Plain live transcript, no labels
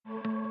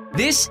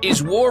This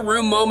is War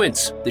Room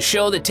Moments, the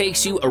show that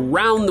takes you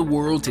around the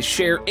world to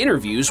share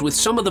interviews with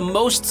some of the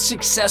most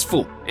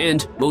successful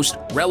and most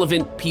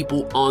relevant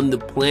people on the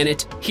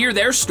planet, hear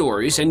their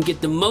stories, and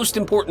get the most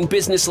important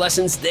business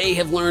lessons they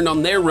have learned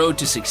on their road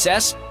to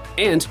success,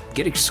 and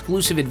get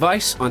exclusive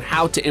advice on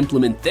how to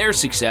implement their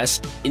success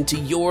into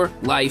your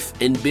life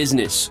and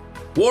business.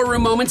 War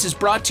Room Moments is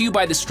brought to you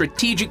by the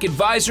Strategic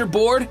Advisor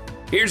Board.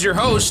 Here's your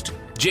host,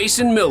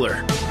 Jason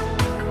Miller.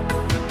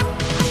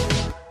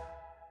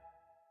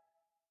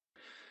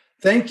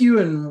 Thank you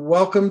and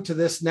welcome to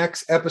this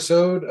next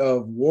episode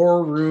of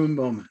War Room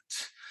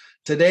Moments.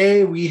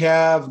 Today we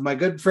have my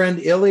good friend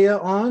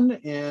Ilija on,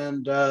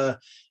 and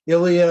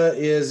Ilija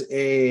is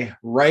a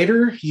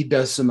writer. He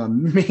does some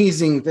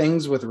amazing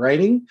things with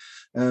writing.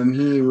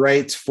 He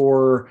writes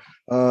for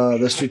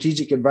the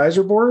Strategic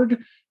Advisor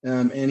Board,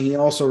 and he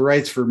also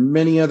writes for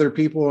many other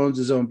people, owns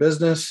his own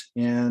business.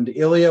 And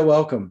Ilija,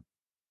 welcome.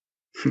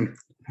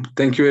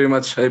 Thank you very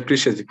much. I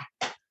appreciate it.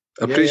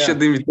 Appreciate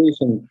the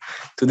invitation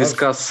to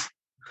discuss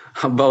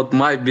about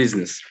my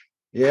business.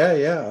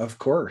 Yeah, of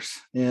course.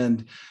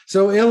 And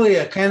so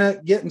Ilija, kind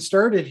of getting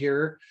started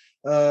here,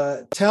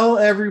 tell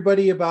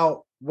everybody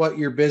about what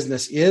your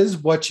business is,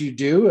 what you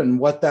do, and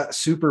what that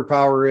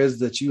superpower is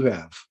that you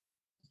have.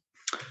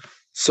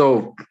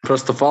 So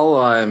first of all,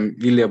 I'm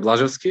Ilija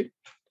Blazhevski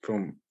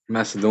from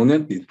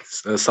Macedonia,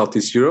 it's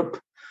Southeast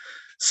Europe.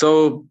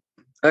 So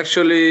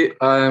actually,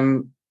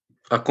 I'm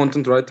a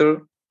content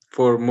writer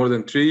for more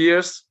than 3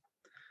 years.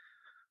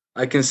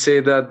 I can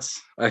say that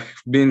I've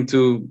been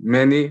to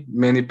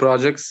many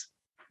projects,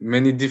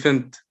 many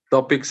different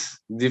topics,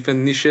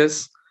 different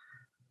niches,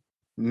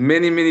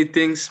 many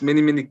things,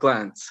 many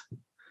clients.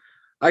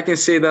 I can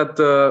say that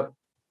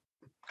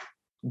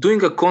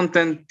doing a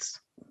content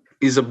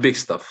is a big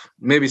stuff.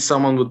 Maybe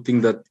someone would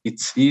think that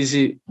it's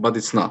easy, but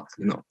it's not.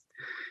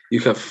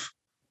 You have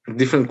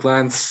different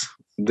clients.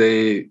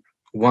 They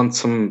want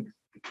some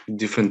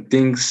different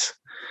things.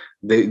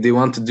 They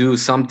want to do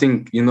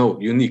something,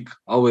 unique.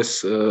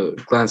 Always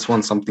clients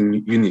want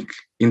something unique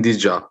in this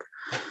job.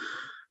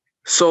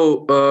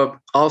 So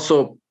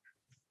also,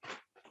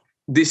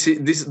 this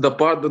is the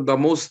part, the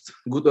most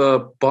good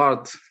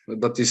part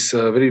that is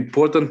very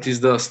important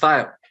is the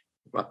style,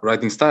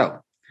 writing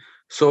style.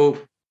 So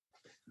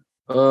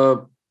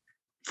for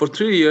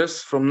 3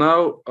 years from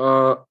now,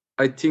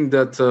 I think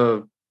that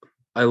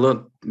I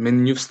learned many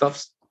new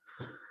stuffs,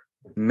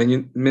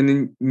 many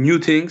new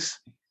things.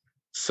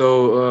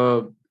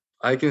 So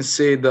I can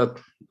say that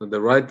the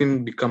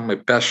writing become my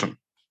passion.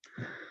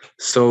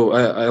 So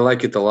I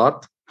like it a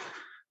lot.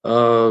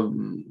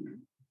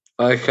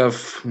 I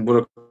have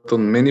worked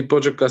on many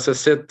projects, as I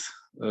said,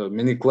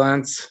 many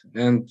clients,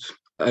 and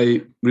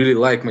I really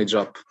like my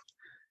job.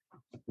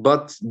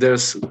 But there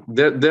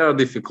are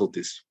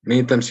difficulties.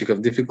 Many times you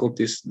have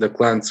difficulties. The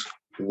clients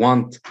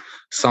want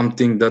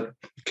something that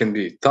can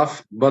be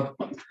tough, but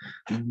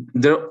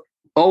there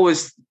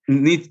always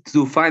need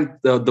to find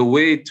the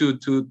way to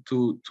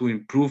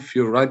improve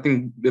your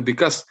writing,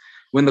 because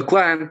when the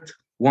client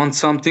wants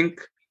something,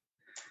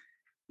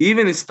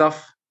 even it's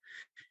tough,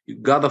 you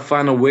gotta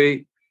find a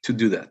way to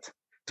do that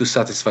to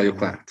satisfy your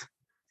client.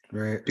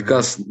 Right.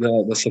 Because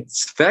the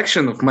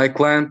satisfaction of my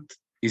client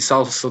is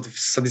also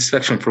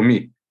satisfaction for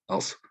me,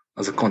 also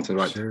as a content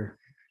writer.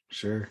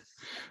 Sure.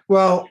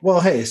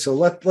 Well, hey, so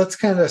let's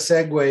kind of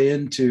segue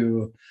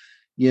into,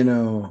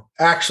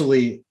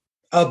 actually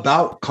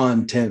about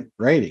content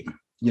writing.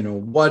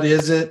 What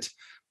is it,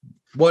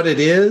 what it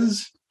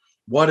is,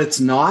 what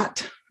it's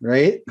not,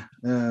 right?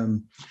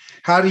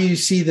 How do you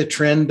see the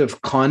trend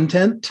of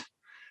content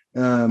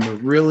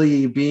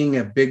really being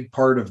a big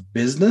part of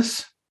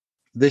business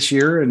this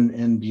year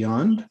and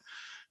beyond?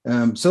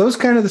 So those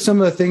kind of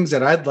some of the things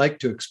that I'd like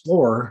to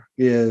explore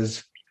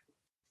is,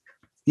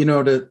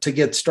 to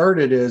get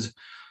started is,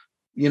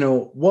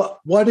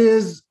 what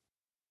is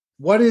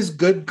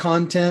good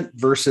content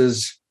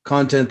versus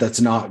content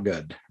that's not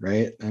good,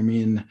 right? I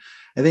mean,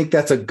 I think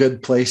that's a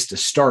good place to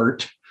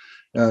start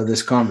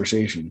this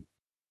conversation.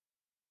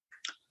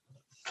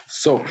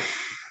 So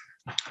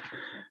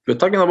we're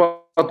talking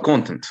about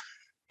content.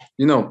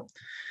 The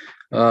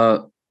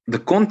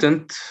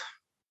content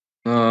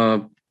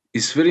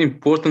is very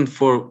important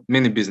for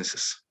many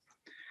businesses.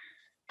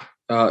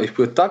 If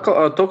we talk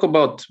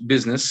about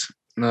business,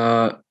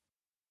 the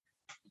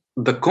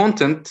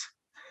content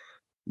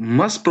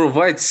must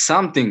provide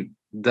something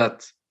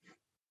that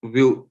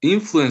will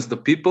influence the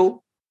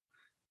people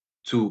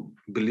to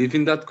believe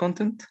in that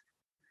content.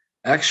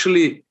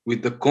 Actually,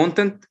 with the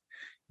content,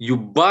 you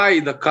buy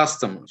the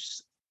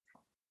customers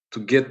to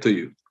get to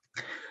you.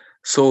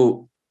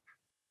 So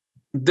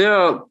there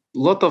are a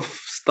lot of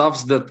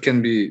stuffs that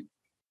can be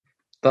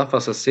tough,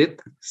 as I said.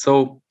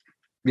 So,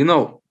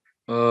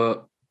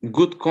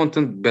 good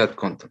content, bad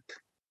content.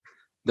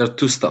 There are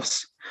two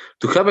stuffs.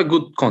 To have a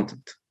good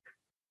content,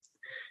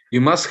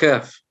 you must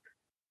have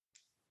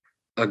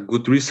a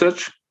good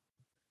research,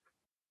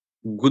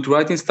 good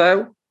writing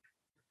style,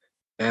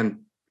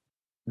 and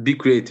be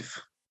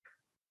creative.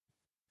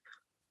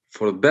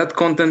 For bad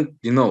content,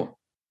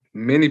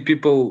 many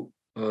people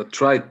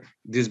tried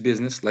this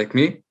business like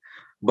me,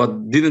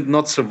 but did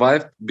not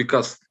survive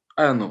because,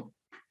 I don't know,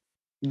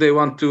 they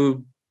want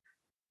to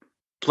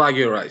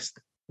plagiarize,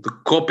 to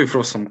copy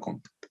from some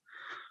content.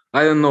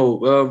 I don't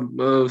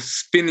know,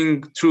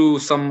 spinning through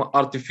some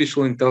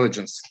artificial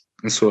intelligence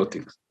and sort of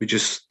things, which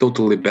is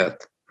totally bad.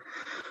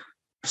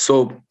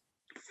 So,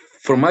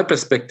 from my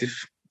perspective,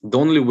 the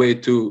only way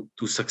to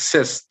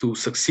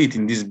succeed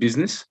in this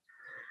business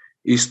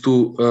is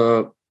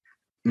to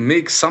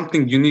make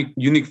something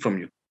unique from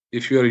you.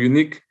 If you are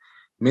unique,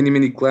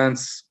 many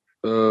clients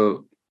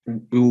will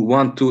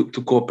want to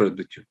cooperate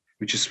with you,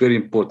 which is very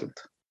important.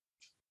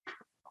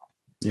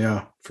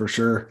 Yeah, for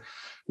sure.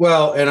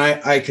 Well, and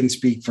I can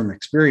speak from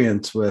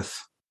experience with,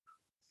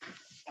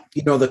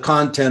 the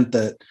content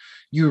that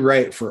you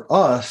write for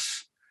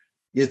us.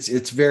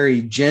 It's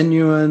very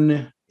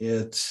genuine.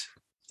 It's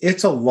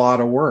a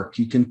lot of work.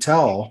 You can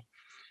tell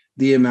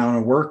the amount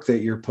of work that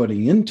you're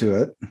putting into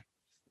it.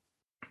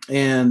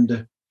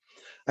 And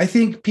I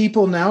think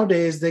people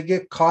nowadays, they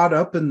get caught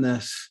up in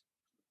this,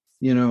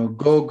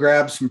 go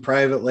grab some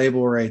private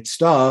label right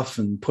stuff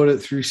and put it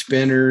through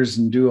spinners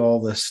and do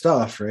all this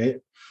stuff, right?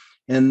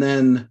 And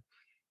then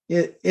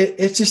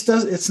it just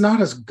it's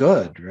not as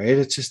good, right?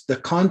 It's just the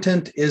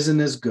content isn't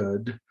as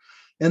good.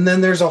 And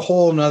then there's a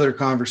whole nother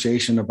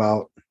conversation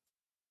about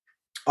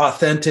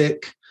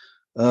authentic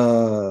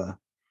content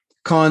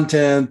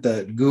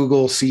that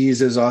Google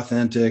sees as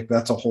authentic.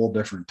 That's a whole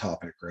different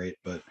topic, right?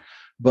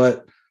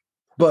 But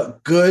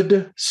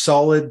good,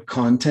 solid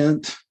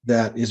content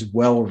that is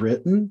well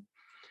written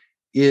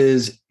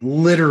is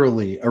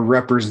literally a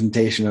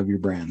representation of your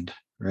brand,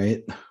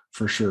 right?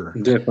 For sure.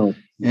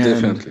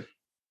 Definitely.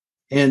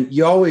 And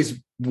you always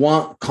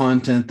want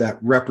content that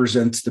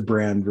represents the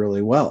brand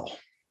really well.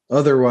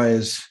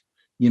 Otherwise,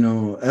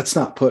 that's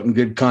not putting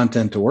good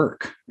content to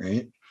work,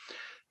 right?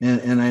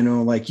 And I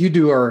know, like, you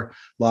do a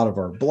lot of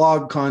our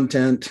blog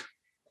content,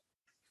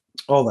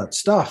 all that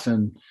stuff,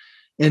 and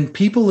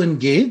people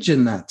engage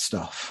in that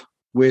stuff,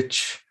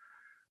 which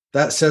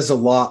that says a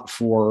lot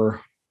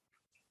for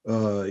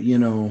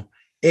a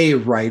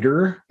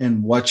writer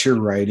and what you're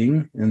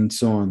writing and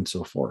so on and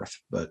so forth.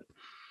 But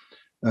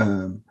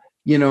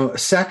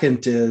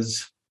second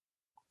is,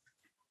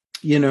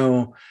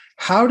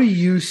 how do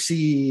you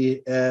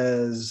see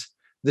as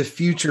the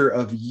future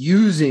of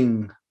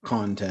using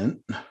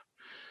content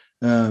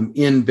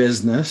in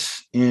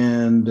business,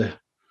 and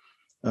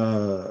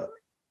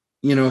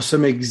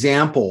some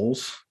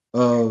examples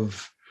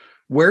of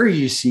where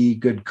you see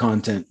good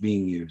content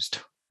being used?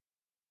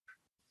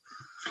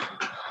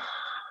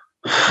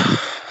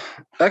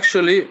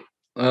 Actually,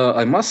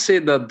 I must say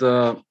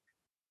that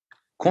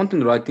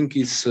content writing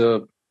is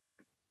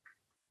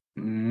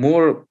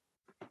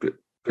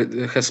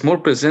has more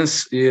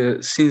presence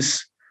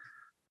since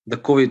the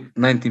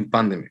COVID-19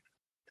 pandemic.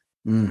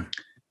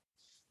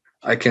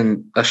 I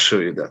can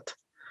assure you that.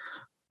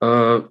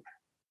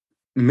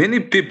 Many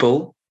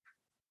people,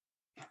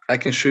 I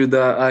can tell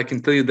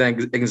you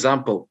the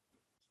example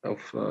of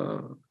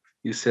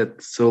you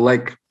said, so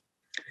like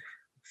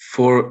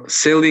for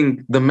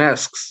selling the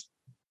masks,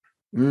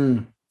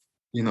 many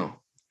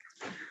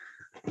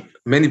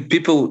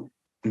people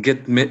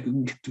get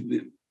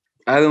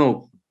I don't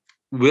know,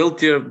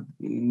 wealthier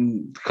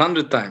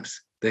 100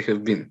 times they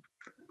have been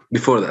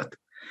before that.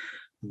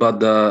 But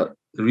the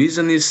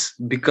reason is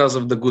because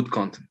of the good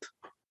content.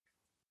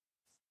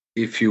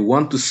 If you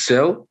want to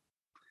sell,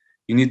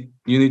 you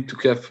need to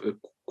have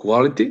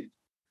quality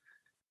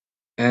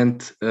and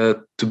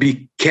to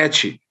be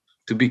catchy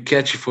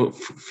for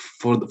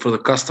the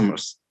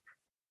customers.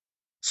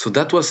 So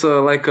that was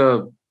I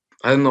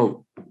don't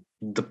know,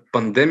 the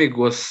pandemic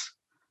was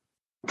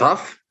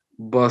tough,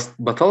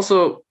 but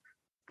also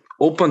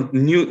opened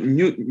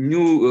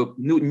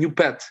new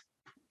path,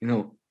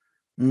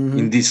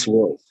 in this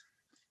world.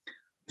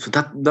 So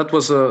that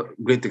was a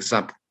great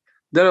example.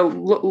 There are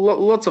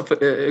lots of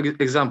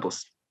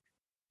examples,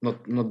 not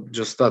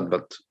just that,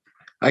 but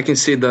I can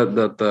say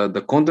that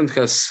the content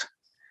has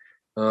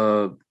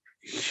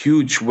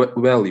huge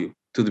value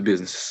to the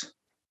business,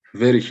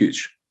 very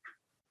huge.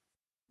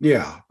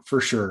 Yeah,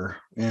 for sure.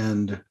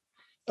 And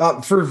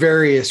for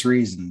various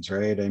reasons,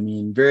 right? I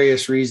mean,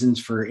 various reasons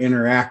for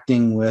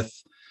interacting with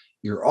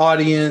your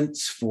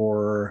audience,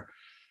 for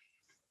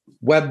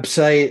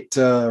website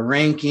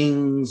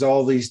rankings,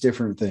 all these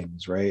different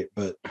things, right?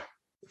 But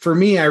for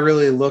me, I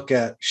really look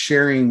at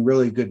sharing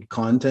really good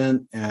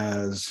content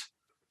as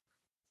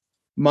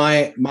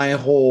my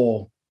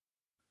whole,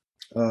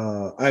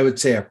 I would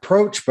say,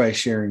 approach by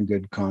sharing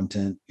good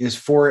content is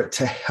for it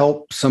to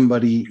help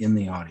somebody in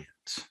the audience,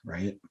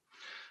 right?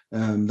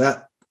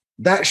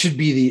 That should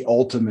be the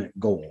ultimate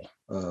goal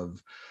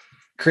of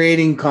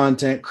creating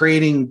content,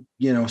 creating,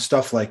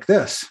 stuff like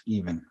this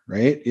even,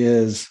 right?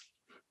 Is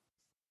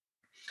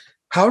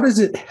how does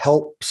it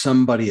help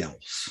somebody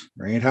else,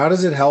 right? How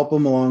does it help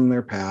them along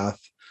their path,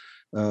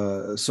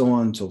 so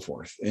on and so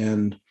forth?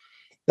 And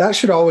that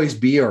should always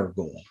be our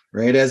goal,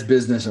 right? As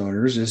business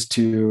owners, is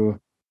to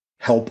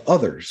help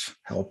others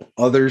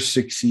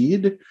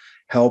succeed,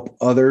 help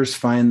others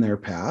find their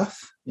path.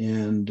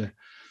 And,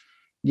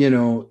 you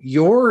know,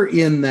 you're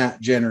in that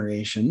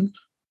generation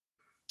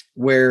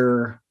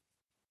where,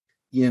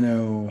 you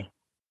know,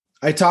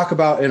 I talk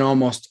about in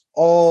almost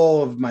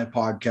all of my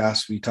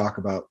podcasts, we talk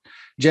about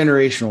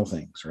generational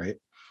things, right?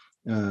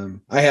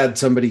 I had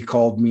somebody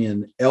called me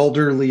an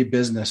elderly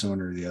business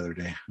owner the other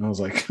day. And I was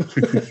like,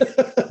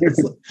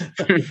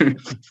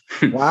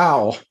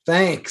 wow,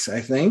 thanks, I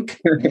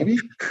think, maybe.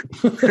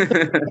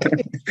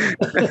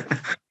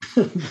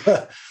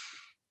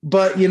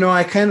 but, you know,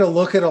 I kind of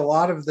look at a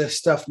lot of this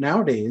stuff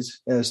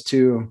nowadays as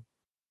to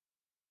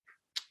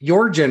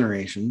your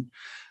generation.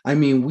 I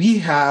mean, we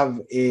have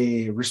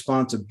a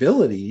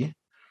responsibility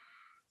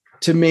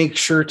to make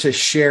sure to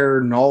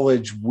share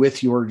knowledge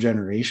with your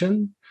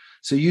generation,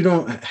 so you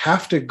don't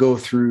have to go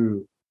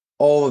through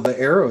all of the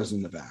arrows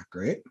in the back,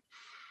 right?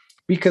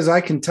 Because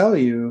I can tell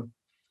you,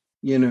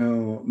 you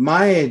know,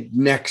 my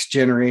next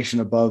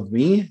generation above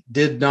me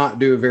did not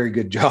do a very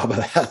good job of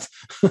that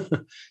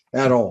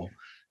at all.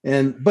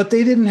 But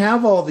they didn't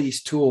have all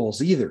these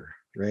tools either,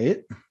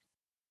 right?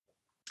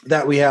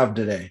 That we have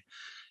today.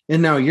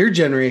 And now your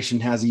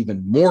generation has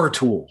even more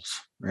tools,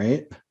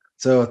 right?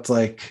 So it's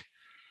like,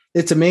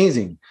 it's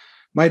amazing.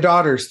 My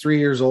daughter's 3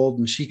 years old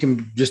and she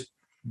can just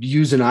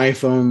use an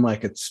iPhone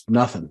like it's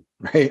nothing,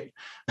 right?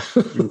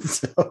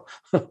 So,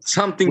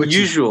 something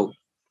usual.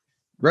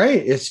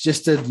 Right. It's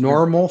just a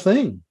normal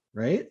thing,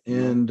 right?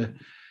 And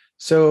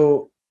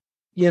so,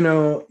 you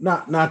know,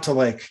 not to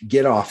like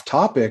get off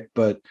topic,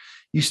 but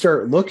you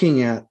start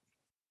looking at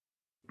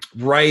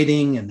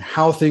writing and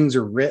how things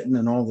are written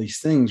and all these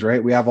things,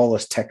 right? We have all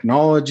this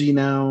technology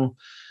now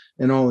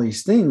and all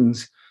these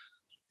things.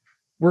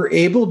 We're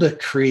able to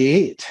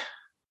create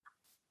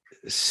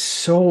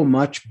so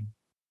much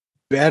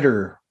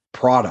better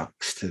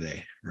products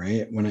today,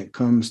 right? When it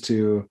comes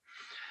to,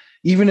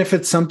 even if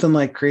it's something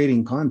like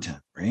creating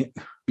content, right?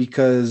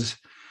 Because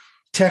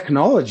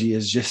technology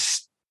has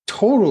just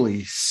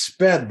totally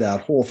sped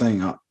that whole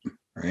thing up,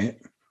 right?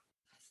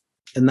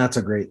 And that's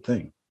a great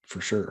thing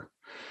for sure.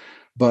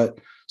 But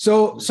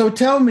so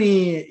tell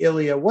me,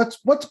 Ilija,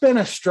 what's been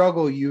a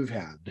struggle you've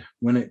had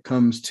when it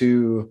comes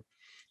to,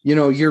 you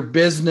know, your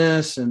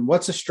business, and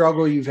what's a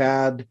struggle you've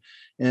had,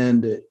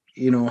 and,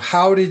 you know,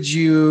 how did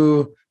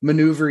you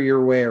maneuver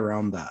your way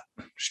around that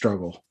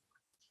struggle?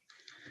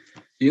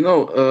 You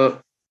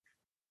know,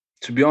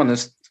 to be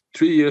honest,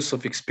 3 years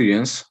of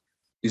experience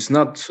is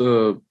not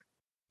too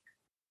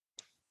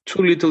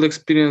little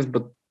experience,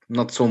 but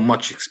not so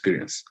much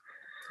experience.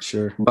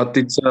 Sure. But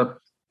it's a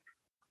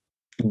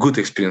good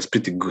experience,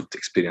 pretty good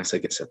experience, I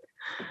guess.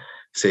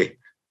 Say.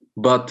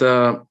 But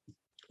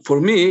for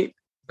me,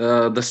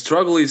 the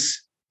struggle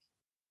is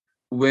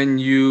when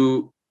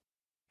you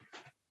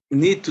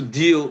need to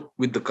deal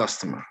with the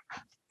customer.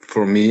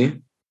 For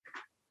me,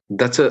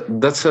 that's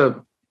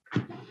a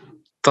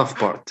tough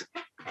part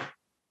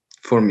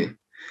for me,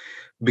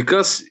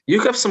 because you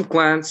have some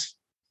clients,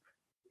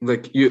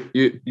 like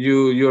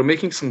you're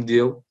making some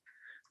deal.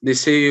 They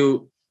say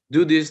you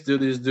do this,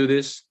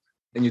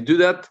 and you do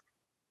that,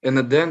 and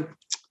then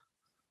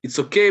it's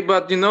okay,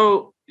 but you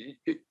know,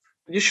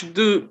 you should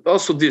do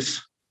also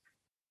this,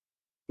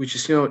 which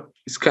is, you know,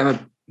 it's kind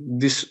of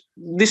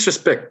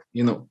disrespect,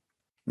 you know.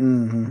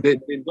 Mm-hmm.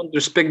 They don't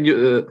respect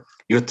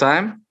your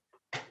time,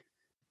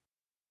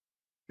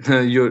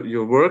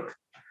 your work.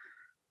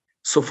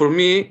 So for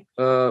me,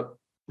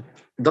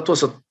 that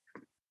was a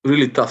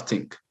really tough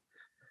thing,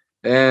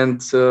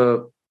 and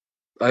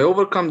I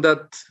overcome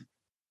that.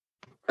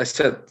 I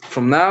said,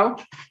 from now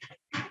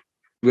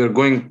we're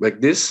going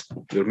like this.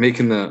 We're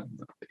making a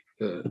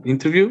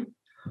interview,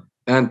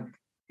 and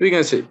we're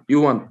gonna say,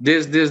 you want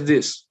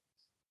this.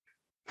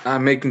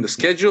 I'm making the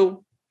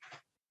schedule.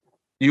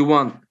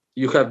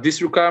 You have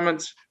these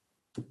requirements,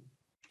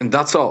 and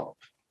that's all,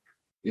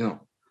 you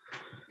know.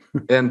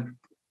 And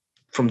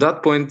from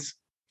that point,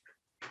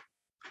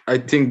 I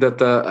think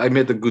that I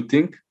made a good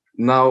thing.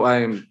 Now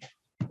I'm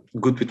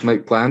good with my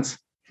clients.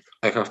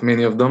 I have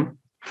many of them,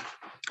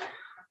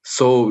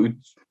 so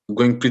it's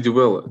going pretty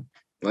well.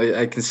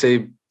 I can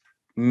say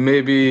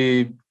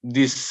maybe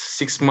these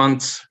 6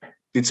 months,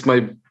 it's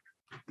my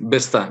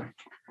best time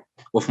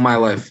of my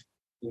life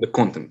in the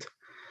content.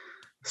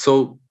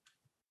 So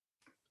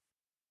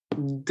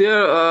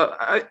there,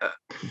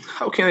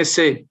 how can I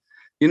say?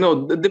 You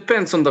know, it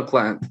depends on the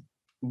client,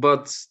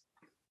 but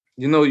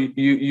you know,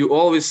 you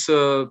always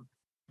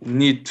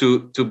need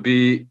to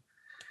be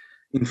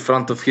in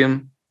front of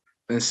him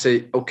and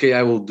say, okay,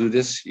 I will do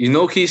this. You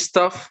know, he's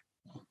tough.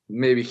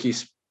 Maybe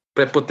he's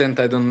prepotent.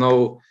 I don't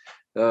know.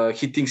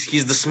 He thinks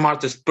he's the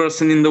smartest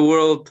person in the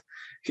world.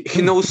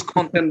 He knows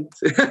content,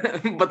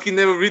 but he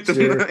never written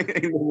in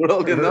the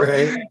world, you know.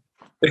 Right.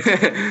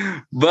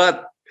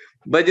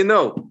 But you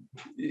know,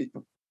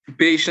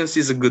 patience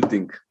is a good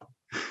thing.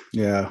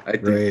 Yeah, I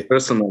think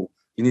personally,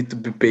 you need to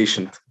be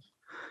patient.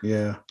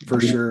 Yeah,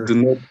 for sure.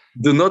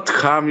 Do not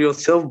harm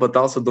yourself, but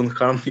also don't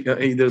harm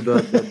either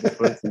the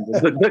person,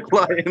 the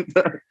client.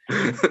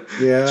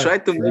 Yeah. Try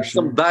to make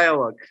some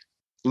dialogue.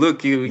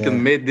 Look, you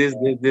can make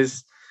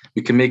this.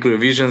 we can make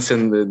revisions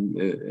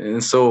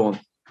and so on.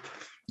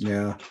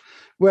 Yeah.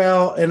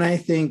 Well, and I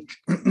think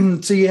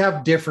so you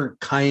have different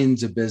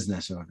kinds of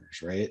business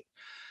owners, right?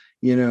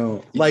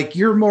 Like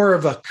you're more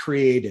of a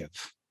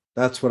creative.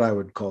 That's what I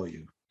would call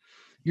you.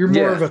 You're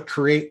more of a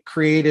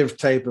creative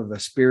type of a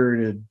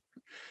spirited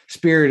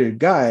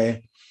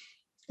guy.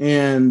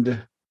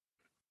 And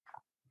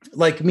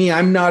like me,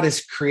 I'm not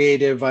as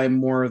creative. I'm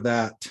more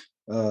that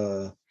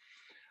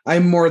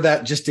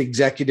just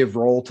executive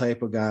role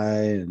type of guy.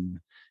 And,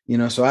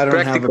 so I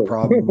don't have a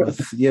problem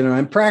with,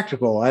 I'm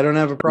practical. I don't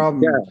have a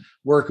problem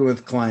working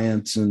with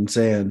clients and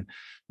saying,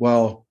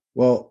 well,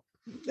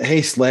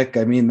 hey, Slick,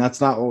 I mean,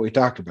 that's not what we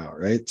talked about.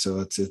 Right.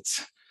 So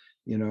it's,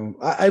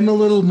 I'm a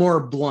little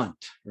more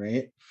blunt,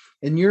 right?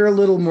 And you're a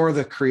little more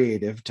the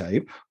creative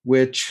type,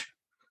 which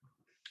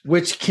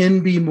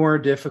can be more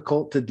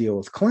difficult to deal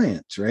with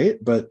clients,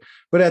 right? But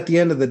at the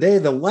end of the day,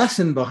 the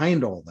lesson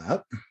behind all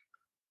that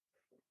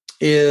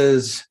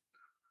is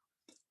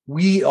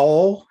we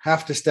all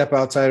have to step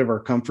outside of our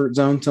comfort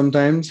zone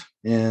sometimes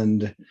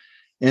and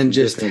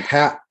just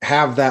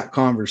have that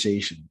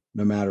conversation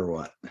no matter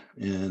what.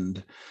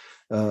 And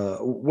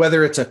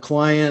whether it's a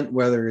client,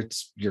 whether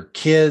it's your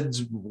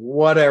kids,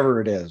 whatever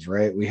it is,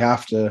 right? We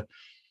have to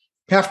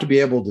be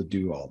able to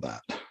do all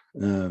that.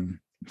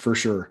 For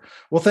sure.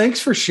 Well, thanks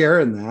for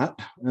sharing that.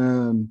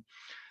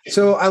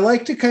 So I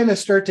like to kind of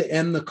start to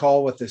end the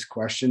call with this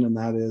question, and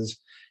that is,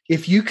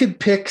 if you could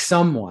pick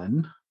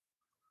someone,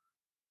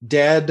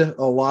 dead,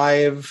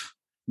 alive,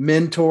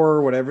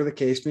 mentor, whatever the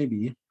case may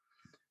be,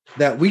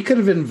 that we could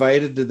have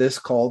invited to this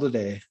call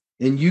today,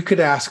 and you could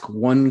ask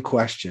one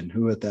question,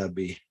 who would that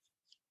be?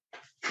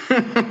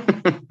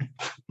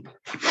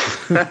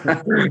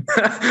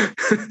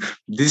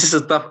 This is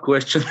a tough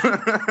question.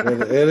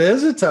 It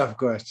is a tough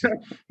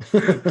question.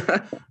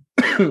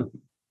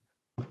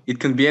 It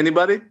can be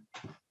anybody.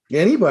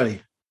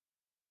 Anybody.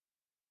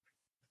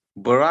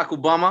 Barack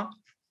Obama.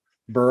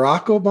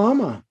 Barack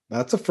Obama.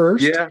 That's a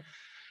first. Yeah.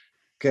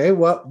 Okay.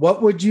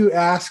 What would you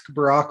ask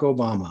Barack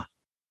Obama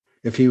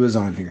if he was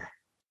on here?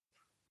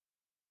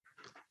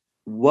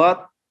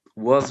 What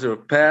was your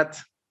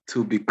path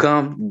to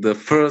become the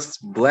first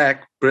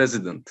Black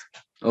president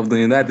of the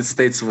United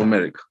States of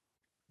America?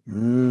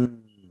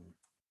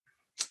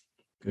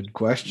 Good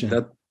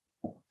question.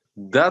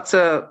 That's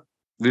a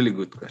really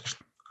good question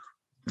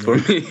for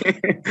me.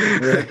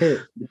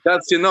 Right.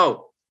 Because,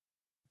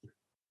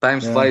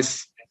 time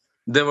flies.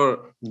 There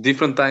were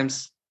different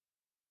times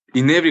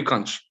in every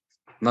country,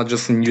 not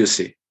just in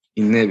USA,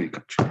 in every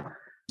country.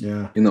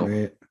 Yeah.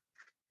 Right.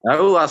 I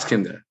will ask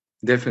him that,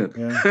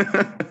 definitely.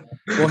 Yeah.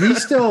 Well,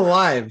 he's still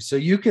alive, so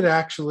you could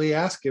actually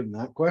ask him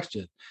that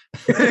question.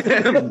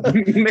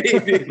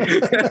 Maybe.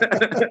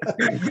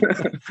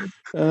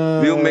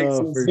 We'll make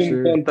some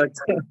contact.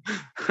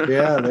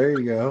 Yeah, there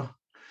you go.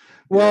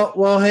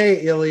 Well,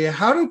 hey, Ilija,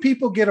 how do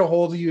people get a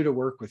hold of you to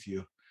work with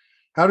you?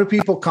 How do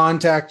people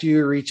contact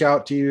you, reach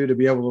out to you to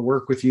be able to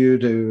work with you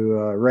to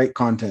write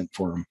content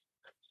for them?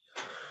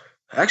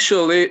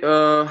 Actually,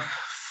 for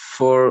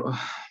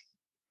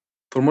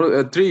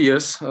more 3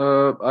 years,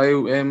 I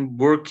am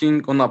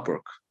working on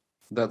Upwork.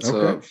 That's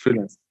a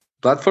freelance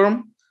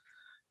platform.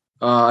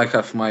 I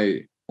have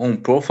my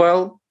own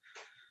profile.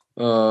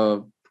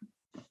 There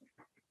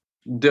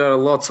are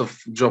lots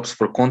of jobs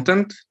for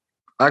content.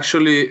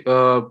 Actually,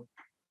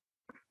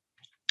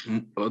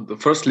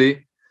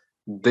 firstly,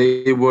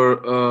 they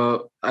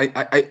were.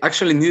 I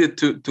actually needed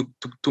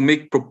to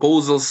make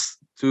proposals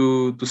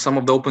to some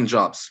of the open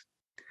jobs,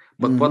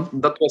 but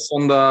that was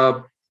on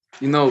the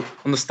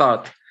on the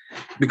start.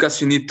 Because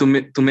you need to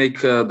make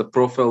the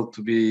profile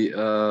to be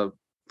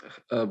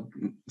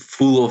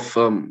full of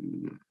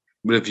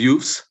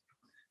reviews,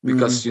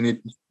 because you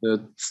need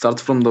to start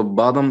from the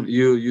bottom.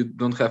 You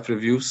don't have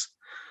reviews.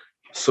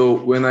 So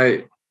when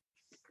I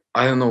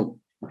don't know,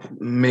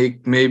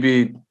 make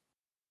maybe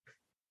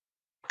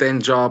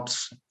 10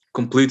 jobs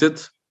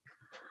completed,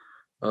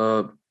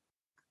 the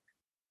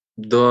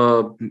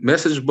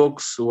message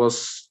box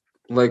was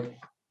like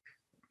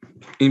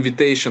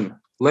invitation.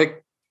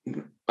 Like,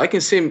 I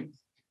can say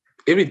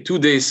every 2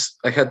 days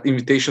I had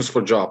invitations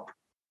for job.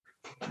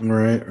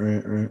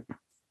 Right.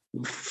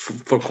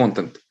 For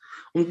content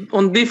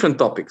on different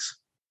topics.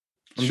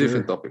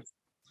 Different topics.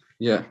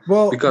 Yeah.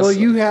 Well,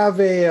 you have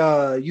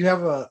a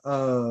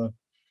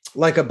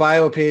like a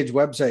bio page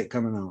website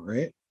coming out,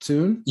 right?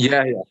 Soon?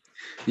 Yeah.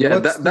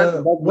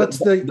 What's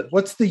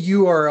the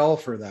URL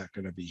for that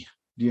going to be?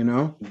 Do you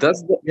know?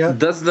 That's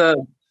the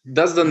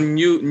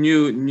new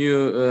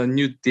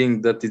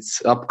thing that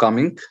it's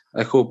upcoming.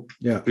 I hope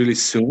really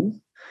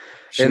soon.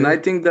 Sure. And I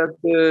think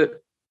that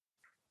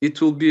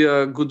it will be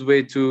a good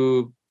way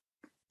to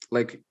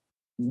like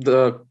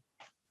the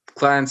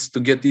clients to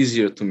get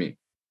easier to me.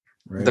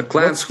 Right. The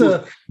clients.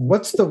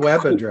 What's the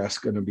web address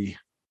going to be?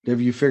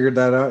 Have you figured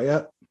that out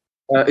yet?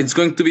 It's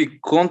going to be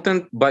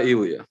Content by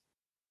Ilija.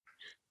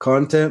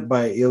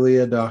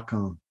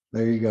 Contentbyilija.com.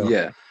 There you go.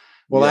 Yeah.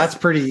 Well, that's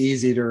pretty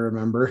easy to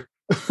remember.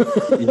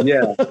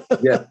 Yeah.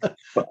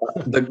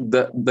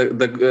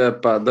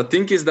 The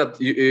thing is that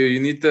you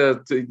need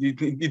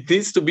it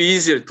needs to be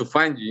easier to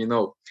find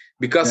you,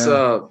 because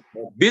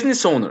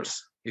business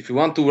owners, if you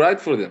want to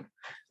write for them,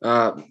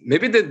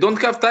 maybe they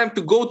don't have time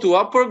to go to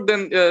Upwork.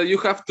 Then you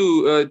have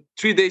to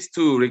 3 days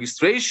to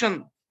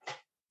registration.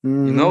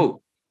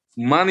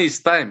 Money is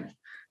time.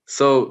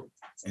 So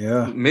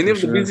many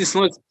of the business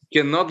owners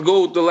cannot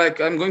go to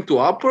I'm going to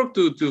Upwork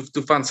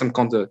to find some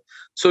content.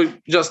 So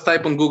just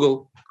type on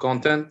Google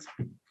content,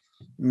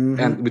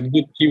 and with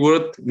good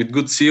keyword, with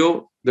good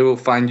SEO, they will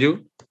find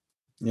you.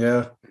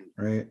 Yeah,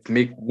 right.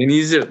 Make it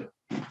easier.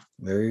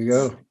 There you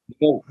go.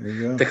 There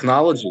you go.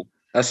 Technology,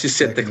 as you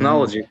said,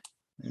 technology.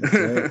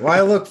 Okay. Well,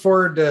 I look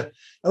forward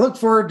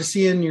to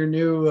seeing your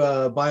new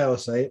bio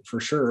site for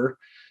sure.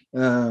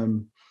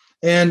 And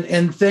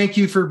thank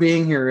you for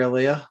being here,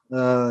 Ilija.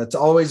 It's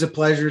always a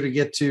pleasure to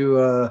get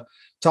to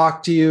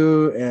talk to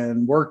you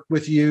and work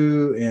with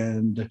you,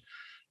 and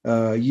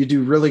you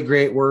do really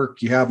great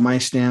work. You have my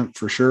stamp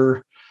for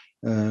sure.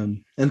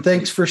 And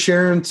thanks for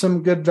sharing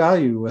some good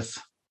value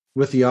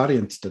with the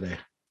audience today.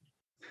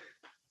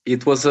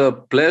 It was a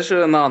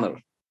pleasure and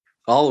honor.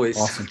 Always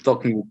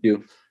talking with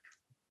you.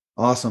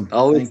 Awesome.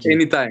 Always,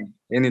 anytime.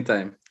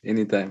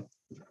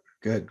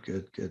 Good.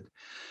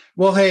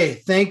 Well, hey,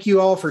 thank you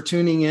all for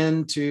tuning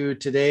in to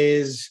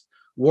today's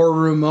War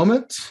Room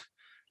Moment.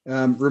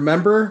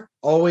 Remember,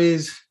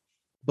 always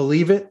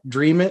believe it,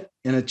 dream it,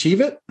 and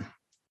achieve it.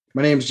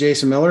 My name is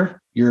Jason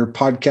Miller, your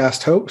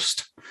podcast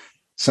host,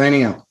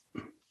 signing out.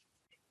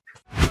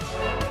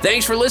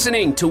 Thanks for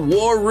listening to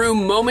War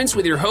Room Moments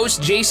with your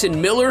host,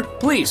 Jason Miller.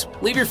 Please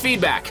leave your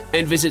feedback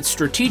and visit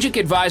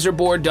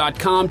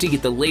strategicadvisorboard.com to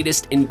get the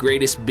latest and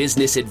greatest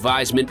business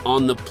advisement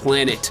on the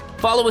planet.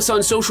 Follow us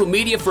on social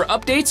media for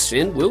updates,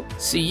 and we'll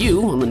see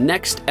you on the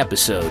next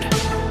episode.